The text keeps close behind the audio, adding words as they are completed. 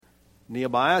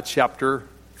Nehemiah chapter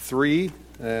 3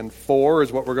 and 4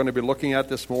 is what we're going to be looking at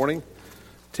this morning.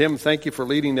 Tim, thank you for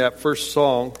leading that first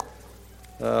song.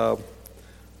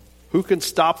 Who can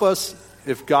stop us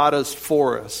if God is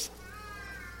for us?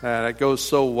 And it goes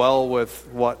so well with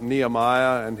what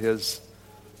Nehemiah and his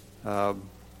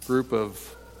group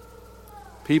of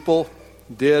people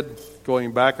did,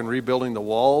 going back and rebuilding the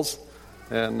walls.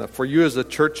 And for you as a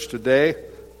church today,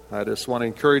 I just want to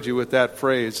encourage you with that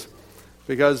phrase.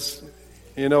 Because,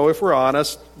 you know, if we're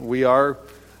honest, we are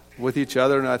with each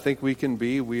other, and I think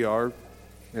we are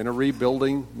in a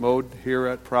rebuilding mode here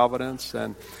at Providence.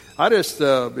 And I just,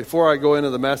 before I go into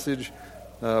the message,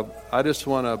 I just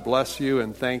want to bless you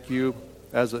and thank you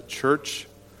as a church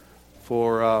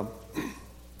for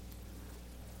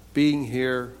being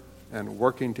here and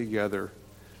working together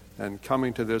and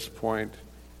coming to this point.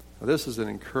 This is an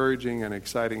encouraging and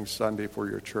exciting Sunday for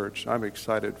your church. I'm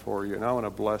excited for you, and I want to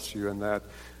bless you in that.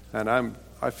 And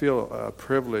I feel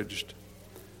privileged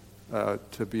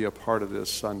to be a part of this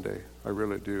Sunday. I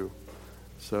really do.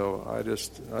 So I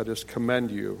just commend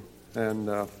you.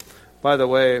 And by the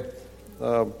way,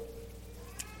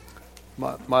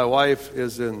 my wife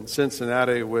is in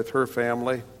Cincinnati with her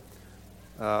family.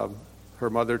 Her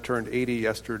mother turned 80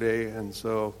 yesterday, and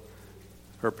so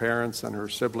her parents and her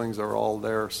siblings are all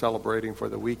there celebrating for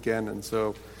the weekend. And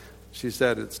so she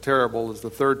said, it's terrible. It's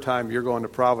the third time you're going to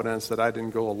Providence that I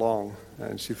didn't go along,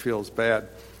 and she feels bad.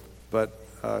 But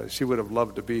she would have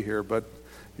loved to be here. But,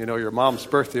 you know, your mom's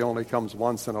birthday only comes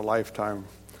once in a lifetime.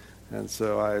 And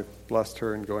so I blessed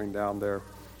her in going down there.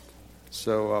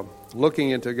 So looking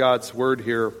into God's Word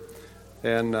here,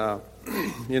 and,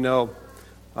 you know,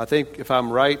 I think if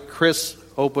I'm right, Chris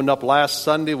opened up last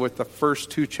Sunday with the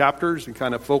first two chapters and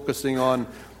kind of focusing on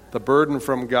the burden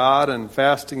from God and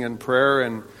fasting and prayer,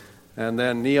 and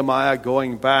then Nehemiah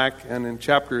going back. And in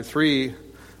chapter 3,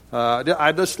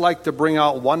 I'd just like to bring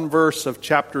out one verse of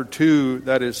chapter 2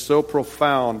 that is so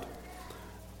profound,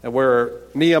 where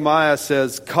Nehemiah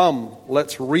says, "Come,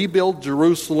 let's rebuild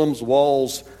Jerusalem's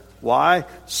walls." Why?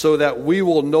 So that we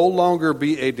will no longer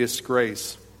be a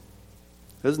disgrace.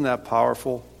 Isn't that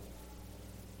powerful?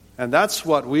 And that's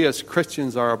what we as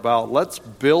Christians are about. Let's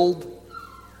build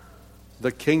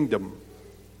the kingdom.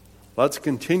 Let's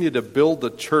continue to build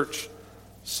the church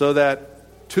so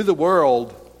that to the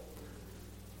world,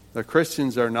 the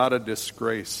Christians are not a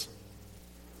disgrace.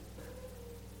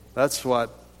 That's what,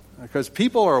 because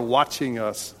people are watching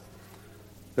us.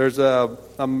 There's an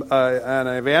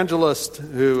evangelist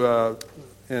who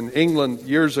in England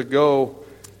years ago,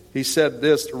 he said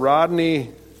this,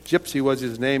 Rodney Gypsy was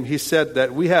his name. He said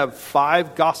that we have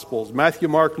 5 Gospels, Matthew,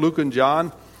 Mark, Luke, and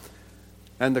John,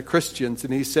 and the Christians.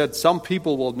 And he said some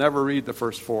people will never read the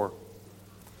first 4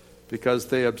 because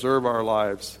they observe our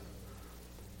lives.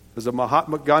 There's a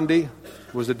Mahatma Gandhi,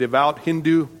 who was a devout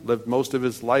Hindu, lived most of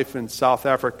his life in South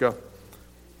Africa.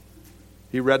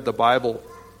 He read the Bible,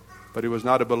 but he was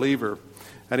not a believer.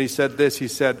 And he said this, he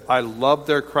said, "I love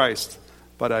their Christ,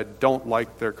 but I don't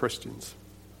like their Christians.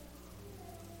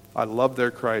 I love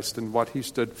their Christ and what he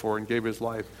stood for and gave his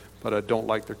life, but I don't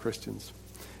like the Christians."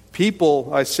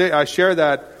 People, I share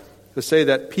that to say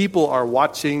that people are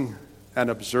watching and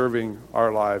observing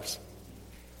our lives.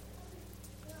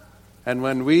 And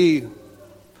when we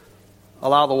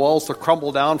allow the walls to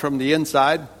crumble down from the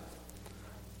inside,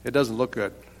 it doesn't look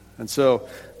good. And so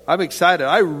I'm excited.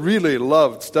 I really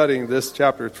loved studying this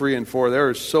chapter 3 and 4. There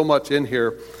is so much in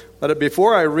here. But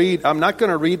before I read, I'm not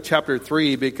going to read chapter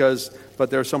 3 but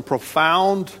there's some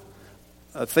profound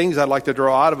things I'd like to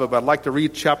draw out of it. But I'd like to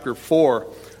read chapter 4.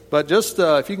 But just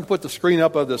if you can put the screen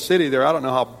up of the city there, I don't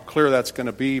know how clear that's going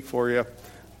to be for you.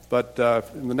 But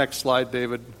in the next slide,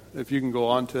 David, if you can go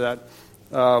on to that.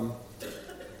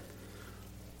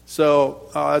 So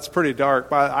it's pretty dark.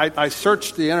 I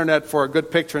searched the internet for a good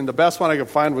picture, and the best one I could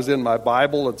find was in my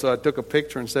Bible. And so I took a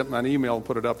picture and sent an email and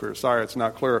put it up here. Sorry, it's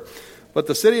not clear. But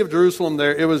the city of Jerusalem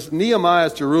there, it was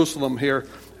Nehemiah's Jerusalem here.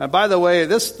 And by the way,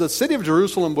 the city of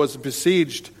Jerusalem was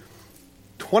besieged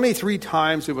 23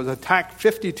 times. It was attacked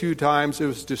 52 times. It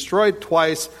was destroyed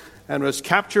twice and was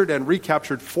captured and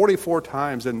recaptured 44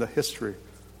 times in the history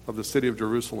of the city of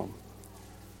Jerusalem.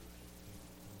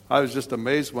 I was just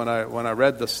amazed when I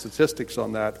read the statistics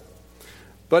on that.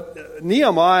 But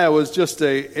Nehemiah was just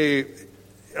a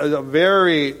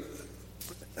very...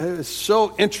 It's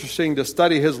so interesting to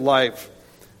study his life.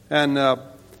 And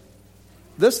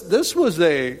this was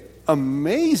a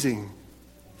amazing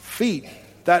feat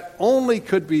that only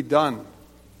could be done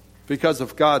because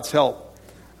of God's help.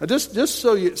 Just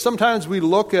so sometimes we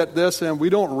look at this and we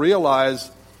don't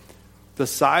realize the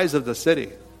size of the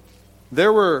city.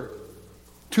 There were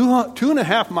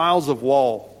 2.5 miles of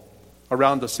wall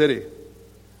around the city.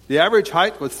 The average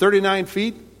height was 39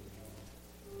 feet,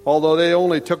 although they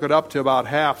only took it up to about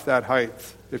half that height,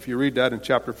 if you read that in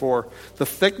chapter 4. The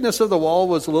thickness of the wall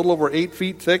was a little over 8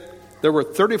 feet thick. There were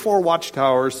 34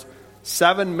 watchtowers,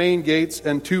 7 main gates,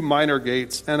 and 2 minor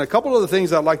gates. And a couple of the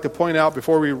things I'd like to point out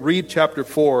before we read chapter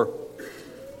 4.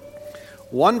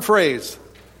 One phrase,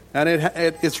 and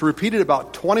it's repeated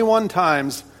about 21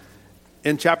 times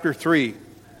in chapter 3,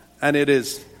 and it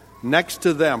is next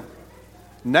to them,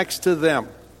 and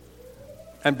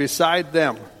beside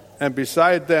them, and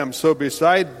beside them. So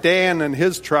beside Dan and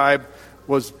his tribe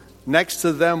was next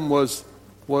to them was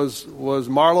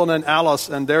Marlon and Alice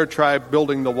and their tribe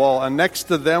building the wall. And next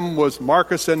to them was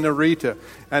Marcus and Narita.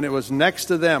 And it was next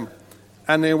to them.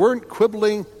 And they weren't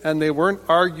quibbling, and they weren't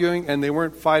arguing, and they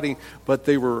weren't fighting, but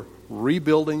they were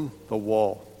rebuilding the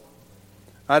wall.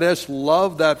 I just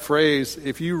love that phrase.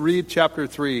 If you read chapter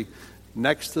 3,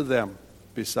 next to them,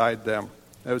 beside them.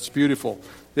 It's beautiful.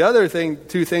 The other thing,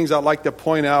 2 things I'd like to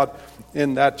point out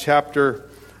in that chapter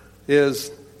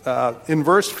is in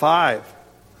verse 5.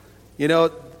 You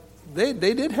know, they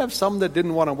did have some that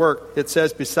didn't want to work. It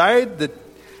says, beside the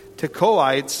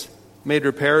Tekoites made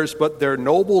repairs, but their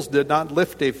nobles did not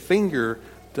lift a finger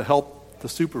to help the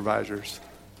supervisors.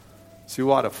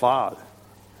 Suatafad.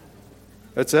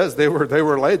 It says they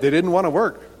were late. They didn't want to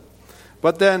work.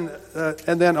 But then,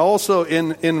 and then also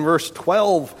in verse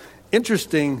 12,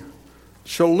 interesting,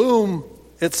 Shalom,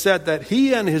 it said that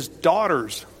he and his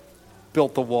daughters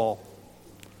built the wall.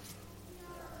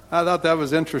 I thought that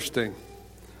was interesting.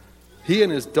 He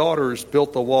and his daughters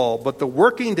built the wall. But the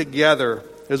working together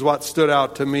is what stood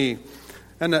out to me.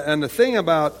 And the thing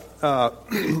about, I'd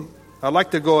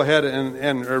like to go ahead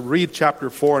and read chapter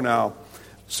 4 now.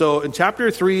 So in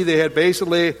chapter 3, they had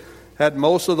basically had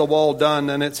most of the wall done.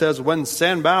 And it says, when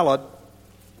Sanballat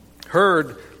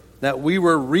heard that we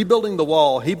were rebuilding the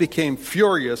wall, he became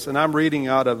furious. And I'm reading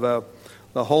out of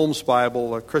the Holmes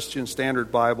Bible, a Christian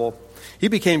Standard Bible. He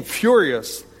became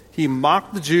furious. He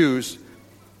mocked the Jews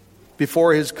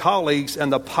before his colleagues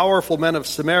and the powerful men of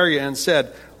Samaria and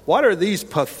said, what are these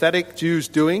pathetic Jews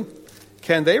doing?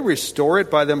 Can they restore it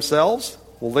by themselves?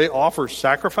 Will they offer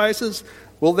sacrifices?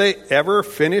 Will they ever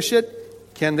finish it?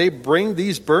 Can they bring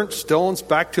these burnt stones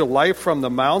back to life from the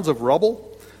mounds of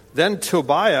rubble? Then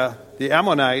Tobiah, the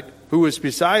Ammonite, who was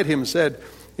beside him, said,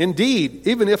 indeed,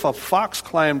 even if a fox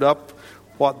climbed up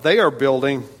what they are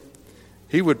building,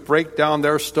 he would break down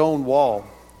their stone wall.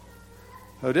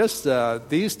 So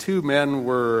these 2 men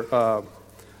were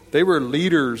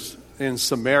leaders in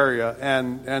Samaria,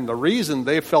 and the reason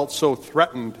they felt so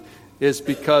threatened is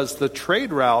because the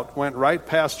trade route went right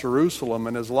past Jerusalem,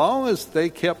 and as long as they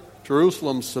kept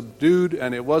Jerusalem subdued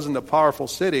and it wasn't a powerful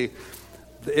city,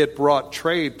 it brought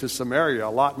trade to Samaria a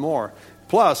lot more.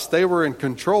 Plus, they were in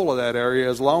control of that area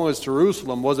as long as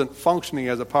Jerusalem wasn't functioning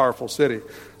as a powerful city.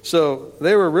 So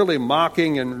they were really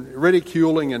mocking and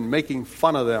ridiculing and making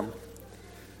fun of them.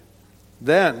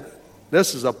 Then,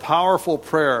 this is a powerful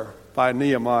prayer by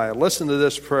Nehemiah. Listen to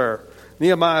this prayer.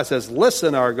 Nehemiah says,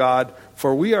 listen, our God,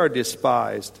 for we are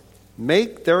despised.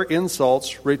 Make their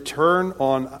insults return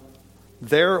on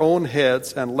their own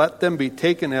heads, and let them be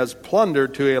taken as plunder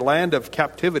to a land of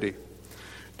captivity.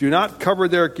 Do not cover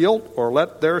their guilt, or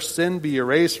let their sin be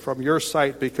erased from your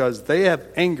sight, because they have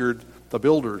angered the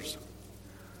builders.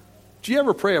 Do you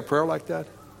ever pray a prayer like that?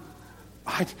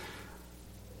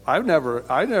 I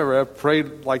never have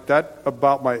prayed like that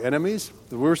about my enemies.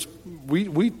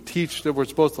 We teach that we're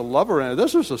supposed to love our enemies.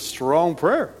 This is a strong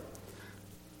prayer.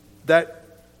 That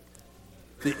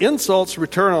the insults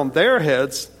return on their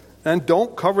heads, and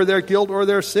don't cover their guilt or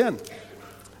their sin.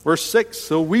 Verse 6,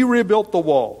 so we rebuilt the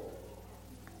wall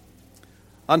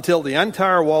until the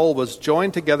entire wall was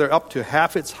joined together up to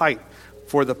half its height,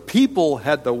 for the people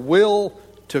had the will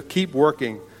to keep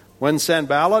working. When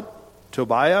Sanballat,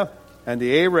 Tobiah, and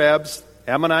the Arabs,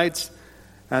 Ammonites,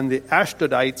 and the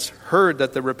Ashdodites heard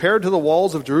that the repair to the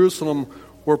walls of Jerusalem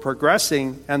were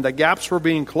progressing and the gaps were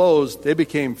being closed, they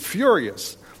became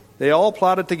furious. They all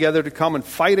plotted together to come and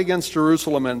fight against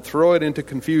Jerusalem and throw it into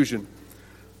confusion.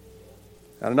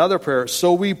 And another prayer,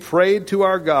 so we prayed to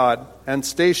our God and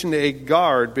stationed a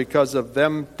guard because of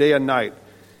them day and night.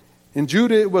 In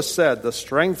Judah it was said, the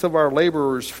strength of our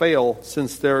laborers fail,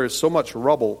 since there is so much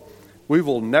rubble. We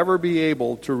will never be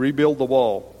able to rebuild the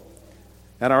wall.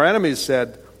 And our enemies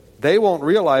said, they won't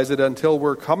realize it until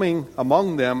we're coming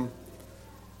among them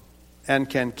and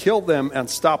can kill them and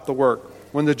stop the work.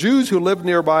 When the Jews who lived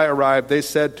nearby arrived, they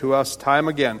said to us time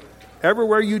again,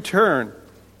 everywhere you turn,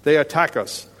 they attack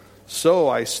us. So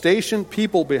I stationed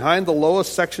people behind the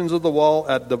lowest sections of the wall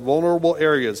at the vulnerable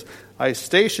areas. I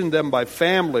stationed them by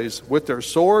families with their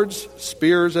swords,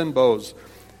 spears, and bows.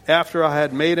 After I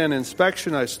had made an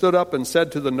inspection, I stood up and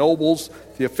said to the nobles,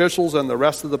 the officials, and the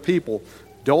rest of the people,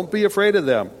 "Don't be afraid of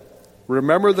them.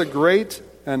 Remember the great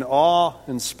and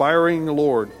awe-inspiring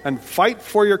Lord, and fight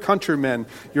for your countrymen,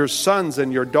 your sons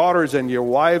and your daughters and your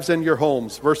wives and your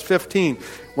homes." Verse 15,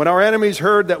 when our enemies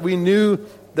heard that we knew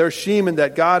their scheme and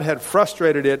that God had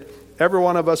frustrated it, every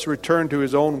one of us returned to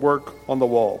his own work on the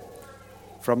wall.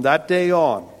 From that day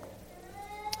on,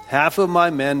 half of my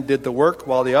men did the work,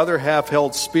 while the other half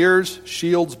held spears,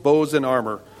 shields, bows, and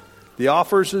armor. The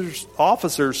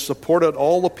officers supported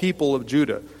all the people of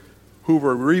Judah who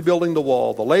were rebuilding the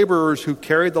wall. The laborers who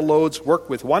carried the loads worked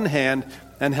with one hand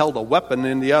and held a weapon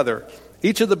in the other.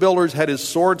 Each of the builders had his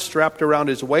sword strapped around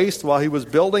his waist while he was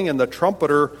building, and the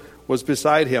trumpeter was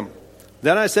beside him.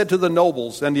 Then I said to the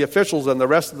nobles and the officials and the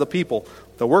rest of the people,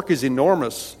 "The work is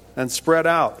enormous and spread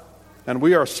out, and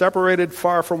we are separated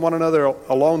far from one another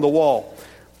along the wall.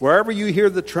 Wherever you hear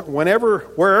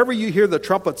the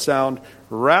trumpet sound,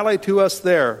 rally to us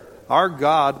there. Our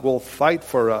God will fight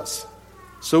for us."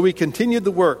 So we continued the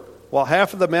work, while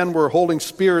half of the men were holding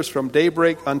spears from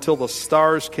daybreak until the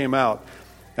stars came out.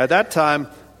 At that time,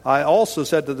 I also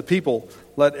said to the people,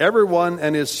 "Let everyone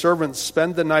and his servants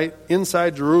spend the night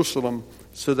inside Jerusalem,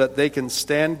 so that they can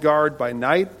stand guard by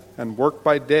night and work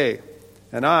by day.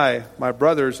 And I, my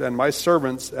brothers, and my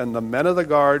servants, and the men of the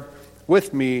guard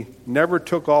with me never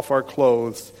took off our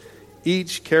clothes.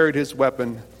 Each carried his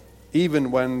weapon,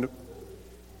 even when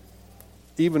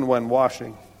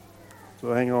washing."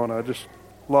 So hang on, I just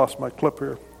lost my clip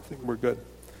here. I think we're good.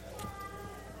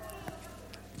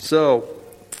 So,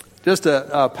 just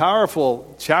a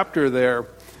powerful chapter there.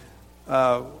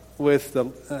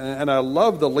 And I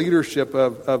love the leadership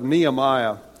of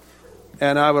Nehemiah.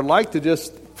 And I would like to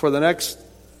just, for the next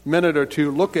minute or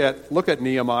two, look at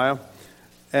Nehemiah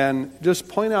and just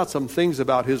point out some things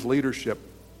about his leadership.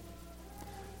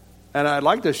 And I'd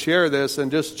like to share this and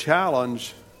just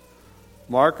challenge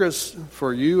Marcus,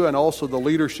 for you, and also the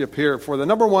leadership here. For the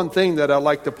number one thing that I'd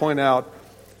like to point out,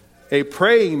 a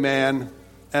praying man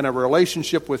and a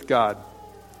relationship with God.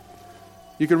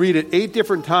 You can read it 8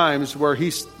 different times where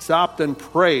he stopped and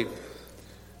prayed.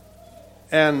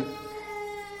 And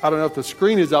I don't know if the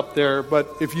screen is up there,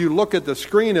 but if you look at the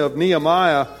screen of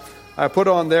Nehemiah, I put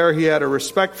on there he had a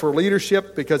respect for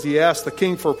leadership because he asked the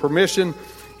king for permission.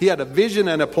 He had a vision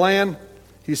and a plan.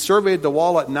 He surveyed the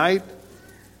wall at night.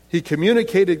 He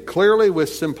communicated clearly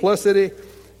with simplicity.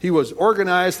 He was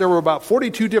organized. There were about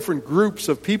 42 different groups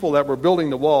of people that were building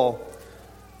the wall.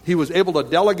 He was able to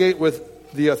delegate with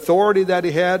the authority that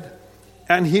he had.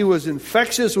 And he was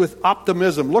infectious with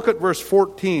optimism. Look at verse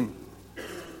 14.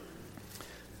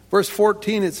 Verse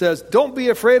 14, it says, "Don't be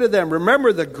afraid of them.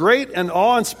 Remember the great and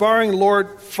awe-inspiring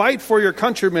Lord. Fight for your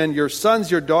countrymen, your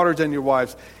sons, your daughters, and your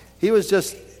wives." He was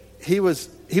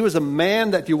a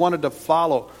man that you wanted to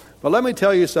follow. But let me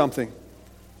tell you something.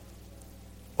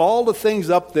 All the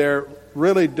things up there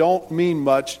really don't mean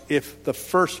much if the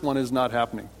first one is not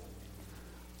happening.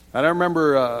 And I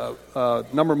remember a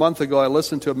number of months ago, I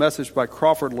listened to a message by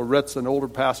Crawford Loritz, an older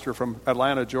pastor from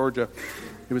Atlanta, Georgia.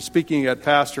 He was speaking at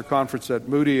pastor conference at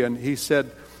Moody, and he said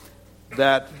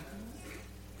that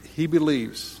he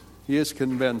believes, he is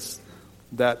convinced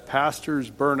that pastors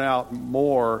burn out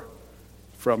more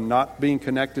from not being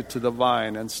connected to the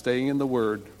vine and staying in the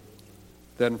Word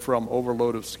than from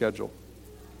overload of schedule.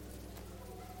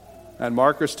 And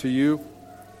Marcus, to you,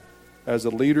 as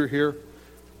a leader here,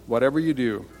 whatever you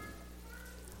do,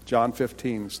 John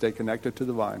 15, stay connected to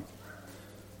the vine.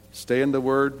 Stay in the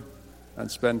Word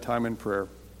and spend time in prayer.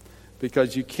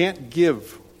 Because you can't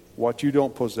give what you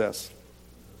don't possess.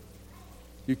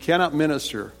 You cannot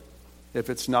minister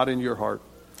if it's not in your heart.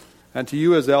 And to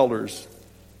you as elders,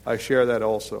 I share that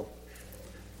also.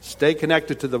 Stay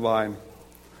connected to the vine.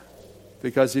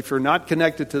 Because if you're not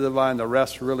connected to the vine, the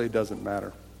rest really doesn't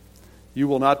matter. You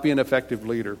will not be an effective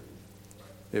leader.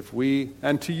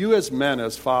 And to you as men,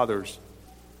 as fathers,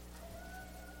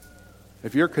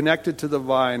 if you're connected to the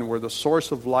vine where the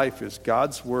source of life is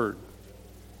God's Word,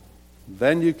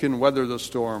 then you can weather the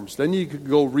storms. Then you can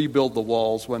go rebuild the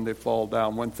walls when they fall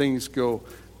down, when things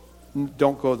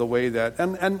don't go the way that.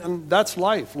 And that's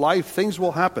life. Life, things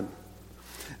will happen.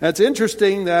 And it's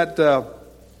interesting that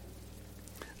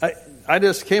I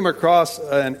just came across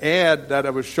an ad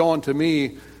that was shown to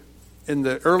me in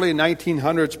the early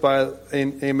 1900s by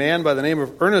a man by the name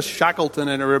of Ernest Shackleton,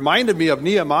 and it reminded me of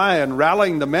Nehemiah and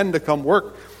rallying the men to come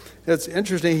work. It's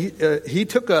interesting. He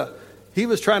took he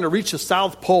was trying to reach the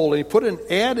South Pole, and he put an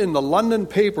ad in the London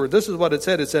paper. This is what it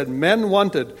said. It said, men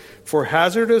wanted for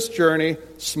hazardous journey,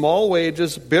 small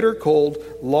wages, bitter cold,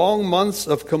 long months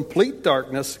of complete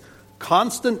darkness,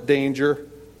 constant danger,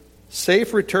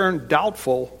 safe return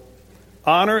doubtful,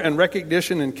 honor and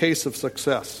recognition in case of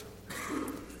success.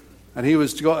 And he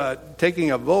was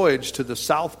taking a voyage to the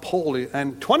South Pole,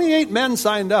 and 28 men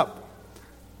signed up.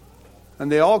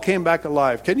 And they all came back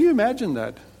alive. Can you imagine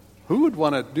that? Who would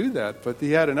want to do that? But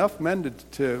he had enough men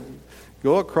to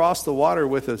go across the water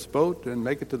with his boat and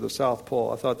make it to the South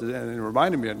Pole. I thought that, and it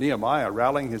reminded me of Nehemiah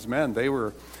rallying his men. They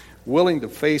were willing to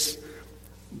face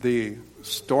the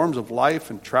storms of life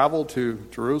and travel to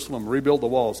Jerusalem, rebuild the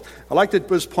walls. I'd like to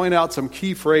just point out some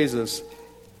key phrases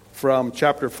from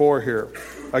chapter 4 here.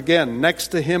 Again, next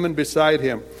to him and beside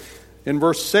him. In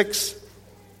verse 6,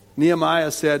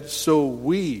 Nehemiah said, so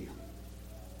we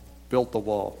built the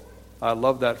wall. I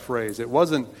love that phrase. It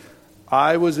wasn't,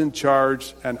 I was in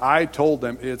charge and I told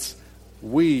them. It's,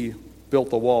 we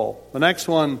built the wall. The next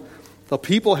one, the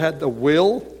people had the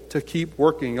will to keep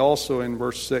working, also in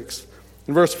verse 6.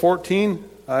 In verse 14,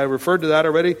 I referred to that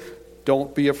already.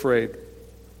 Don't be afraid.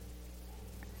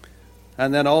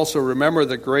 And then also remember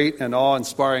the great and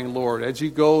awe-inspiring Lord. As you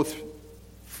go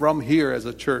from here as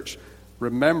a church,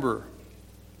 remember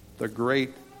the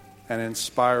great and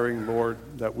inspiring Lord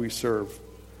that we serve.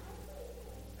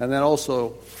 And then also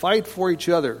fight for each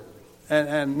other.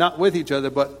 And not with each other,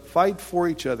 but fight for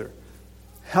each other.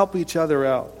 Help each other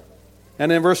out.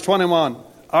 And in verse 21,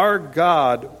 our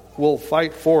God will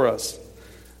fight for us.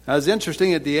 Now, it's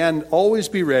interesting at the end, always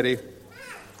be ready.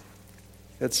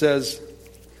 It says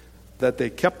that they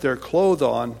kept their clothes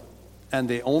on and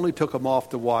they only took them off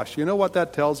to wash. You know what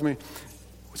that tells me?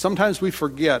 Sometimes we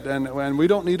forget, and we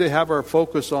don't need to have our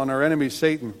focus on our enemy,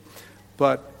 Satan.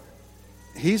 But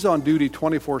he's on duty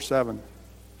 24/7.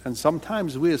 And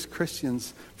sometimes we as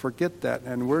Christians forget that,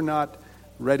 and we're not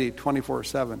ready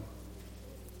 24/7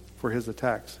 for his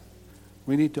attacks.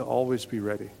 We need to always be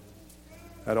ready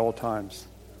at all times,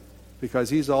 because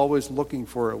he's always looking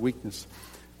for a weakness.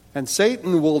 And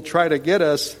Satan will try to get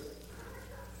us,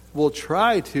 will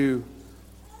try to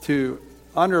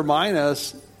undermine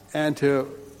us and to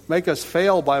make us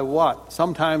fail by what?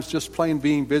 Sometimes just plain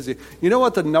being busy. You know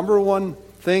what the number one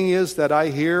thing is that I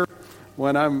hear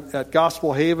when I'm at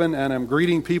Gospel Haven and I'm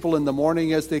greeting people in the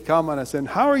morning as they come, and I say,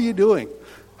 how are you doing?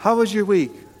 How was your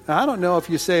week? Now, I don't know if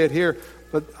you say it here,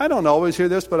 but I don't always hear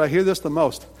this, but I hear this the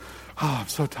most. Oh, I'm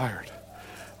so tired.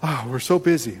 Oh, we're so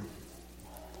busy.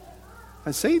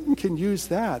 And Satan can use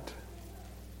that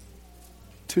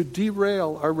to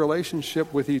derail our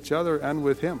relationship with each other and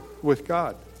with him, with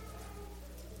God.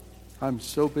 I'm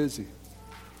so busy.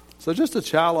 So just a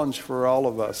challenge for all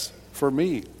of us. For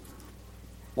me,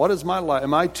 what is my life?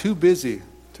 Am I too busy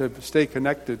to stay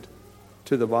connected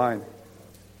to the vine?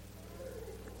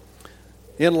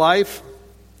 In life,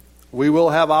 we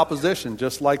will have opposition,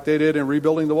 just like they did in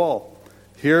rebuilding the wall.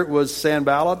 Here it was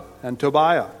Sanballat and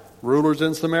Tobiah, rulers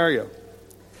in Samaria.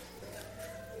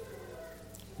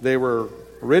 They were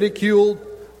ridiculed.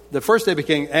 First they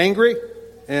became angry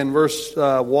in verse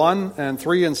 1 and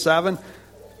 3 and 7.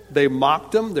 They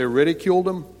mocked him. They ridiculed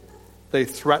him. They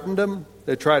threatened him.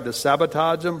 They tried to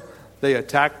sabotage him. They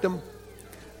attacked him.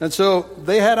 And so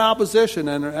they had opposition.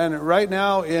 And right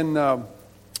now in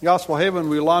Gospel Haven,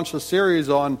 we launched a series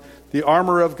on the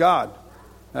armor of God.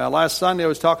 Last Sunday I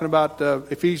was talking about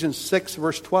Ephesians 6,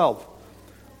 verse 12.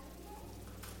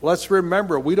 Let's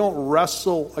remember, we don't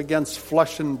wrestle against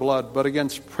flesh and blood, but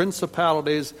against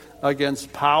principalities,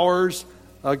 against powers,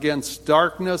 against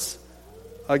darkness,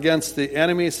 against the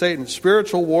enemy, Satan.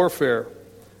 Spiritual warfare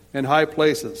in high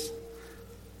places.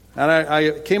 And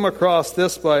I came across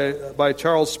this by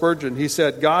Charles Spurgeon. He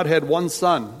said, God had one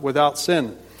son without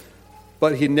sin,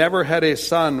 but he never had a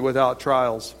son without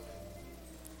trials.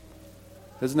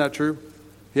 Isn't that true?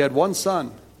 He had one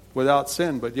son without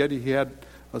sin, but yet he had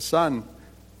a son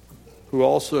who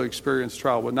also experienced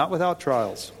trial, but not without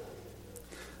trials.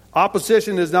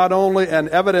 Opposition is not only an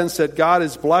evidence that God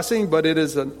is blessing, but it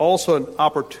is also an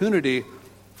opportunity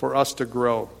for us to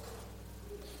grow.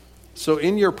 So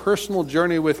in your personal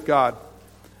journey with God,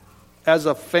 as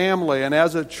a family and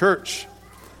as a church,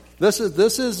 this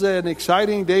is an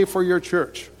exciting day for your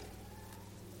church.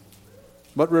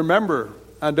 But remember,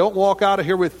 and don't walk out of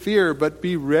here with fear, but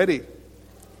be ready.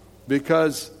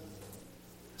 Because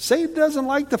Satan doesn't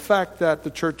like the fact that the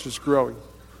church is growing,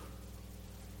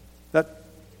 that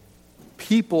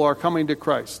people are coming to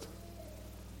Christ,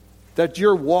 that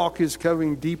your walk is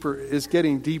getting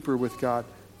deeper with God.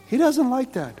 He doesn't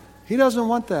like that. He doesn't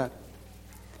want that.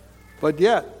 But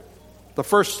yet, The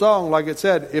first song, like it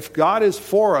said, if God is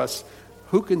for us,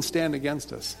 who can stand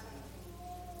against us?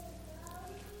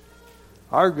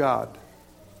 Our God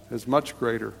is much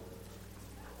greater.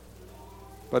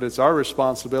 But it's our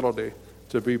responsibility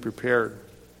to be prepared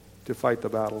to fight the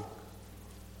battle.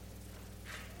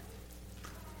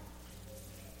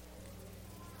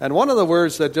 And one of the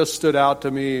words that just stood out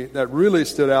to me, that really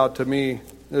stood out to me,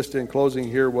 just in closing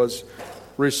here, was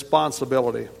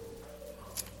responsibility.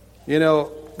 You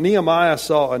know, Nehemiah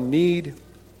saw a need.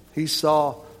 He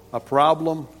saw a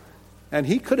problem. And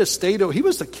he could have stayed. He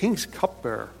was the king's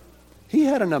cupbearer. He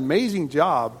had an amazing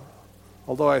job.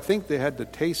 Although I think they had to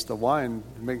taste the wine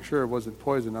to make sure it wasn't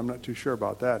poison. I'm not too sure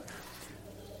about that.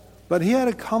 But he had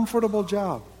a comfortable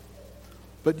job.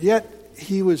 But yet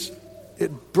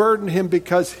it burdened him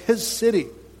because his city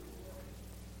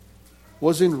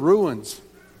was in ruins.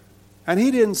 And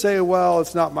he didn't say, well,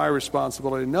 it's not my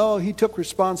responsibility. No, he took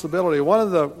responsibility. One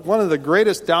of the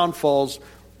greatest downfalls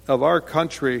of our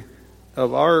country,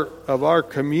 of our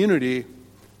community,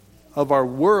 of our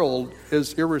world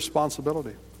is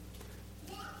irresponsibility.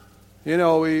 You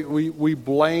know, we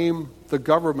blame the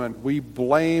government, we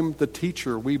blame the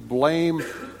teacher, we blame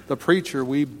the preacher,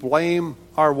 we blame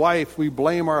our wife, we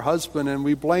blame our husband, and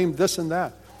we blame this and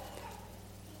that.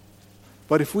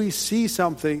 But if we see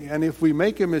something, and if we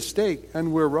make a mistake,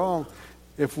 and we're wrong,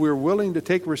 if we're willing to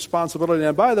take responsibility,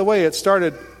 and by the way, it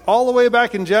started all the way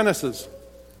back in Genesis.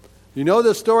 You know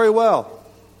this story well.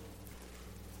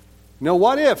 Now,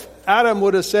 what if Adam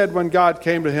would have said when God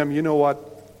came to him, you know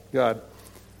what, God,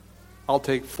 I'll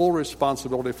take full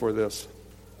responsibility for this.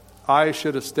 I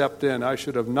should have stepped in. I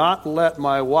should have not let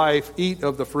my wife eat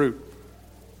of the fruit.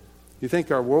 You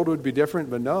think our world would be different?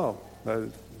 But no.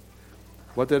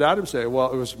 What did Adam say?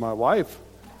 Well, it was my wife.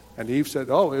 And Eve said,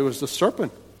 oh, it was the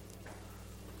serpent.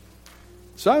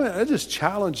 So I just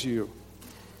challenge you.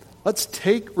 Let's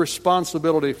take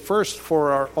responsibility first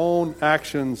for our own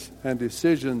actions and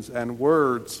decisions and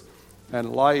words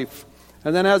and life.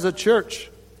 And then as a church,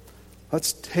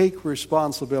 let's take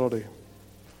responsibility.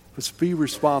 Let's be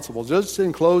responsible. Just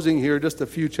in closing here, just a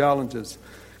few challenges.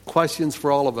 Questions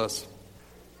for all of us.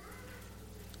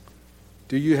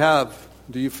 Do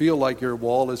you feel like your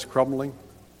wall is crumbling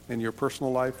in your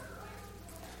personal life?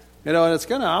 You know, and it's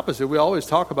kind of opposite. We always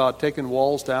talk about taking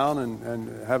walls down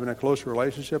and having a closer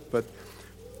relationship, but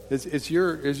is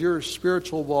your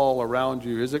spiritual wall around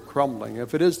you, is it crumbling?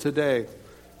 If it is today,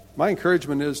 my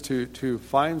encouragement is to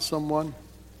find someone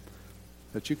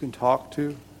that you can talk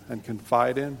to and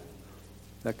confide in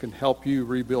that can help you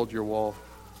rebuild your wall.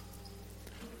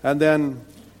 And then,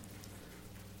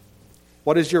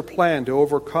 what is your plan to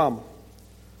overcome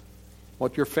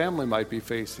what your family might be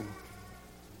facing?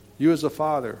 You as a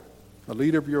father, a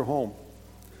leader of your home,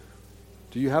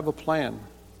 do you have a plan?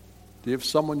 Do you have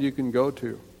someone you can go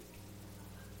to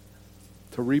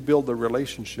rebuild the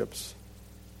relationships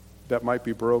that might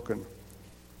be broken?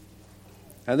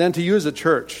 And then to you as a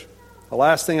church, the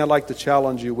last thing I'd like to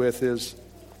challenge you with is,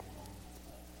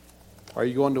 are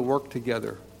you going to work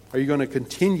together? Are you going to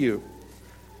continue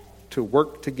to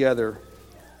work together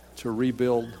to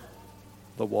rebuild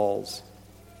the walls?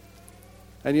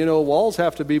 And you know, walls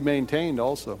have to be maintained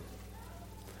also.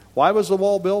 Why was the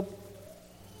wall built?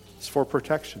 It's for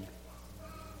protection,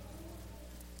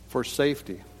 for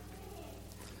safety.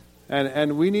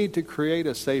 And we need to create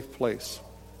a safe place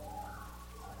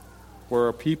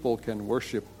where people can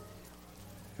worship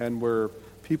and where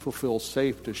people feel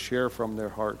safe to share from their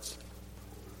hearts.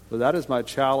 So that is my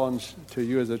challenge to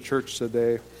you as a church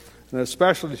today, and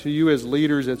especially to you as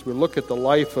leaders as we look at the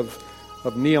life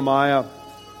of Nehemiah.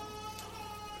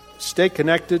 Stay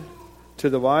connected to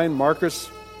the vine, Marcus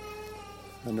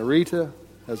and Narita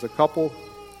as a couple.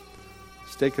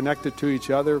 Stay connected to each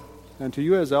other, and to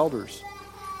you as elders,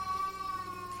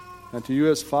 and to you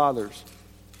as fathers,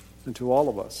 and to all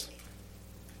of us.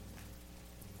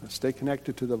 Stay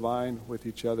connected to the vine with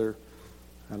each other,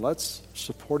 and let's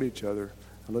support each other,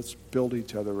 and let's build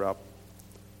each other up.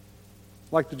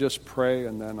 I'd like to just pray,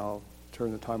 and then I'll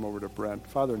turn the time over to Brent.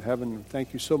 Father in heaven,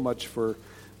 thank you so much for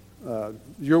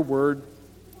your word.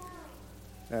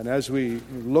 And as we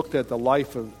looked at the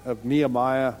life of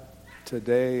Nehemiah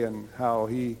today and how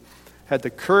he had the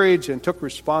courage and took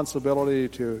responsibility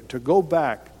to go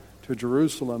back to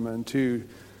Jerusalem and to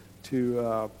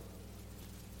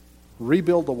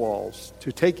rebuild the walls,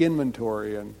 to take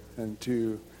inventory and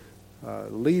to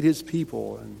lead his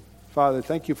people. And Father,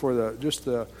 thank you for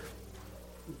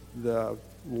the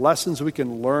lessons we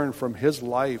can learn from his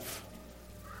life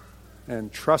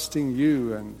and trusting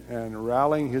you and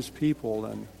rallying his people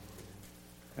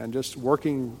and just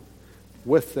working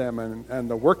with them and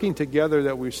the working together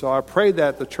that we saw. I pray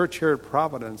that the church here at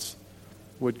Providence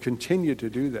would continue to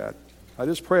do that. I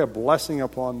just pray a blessing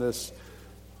upon this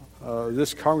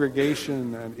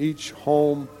congregation and each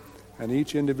home and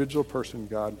each individual person,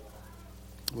 God.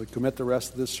 We commit the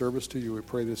rest of this service to you. We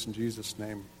pray this in Jesus'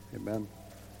 name. Amen.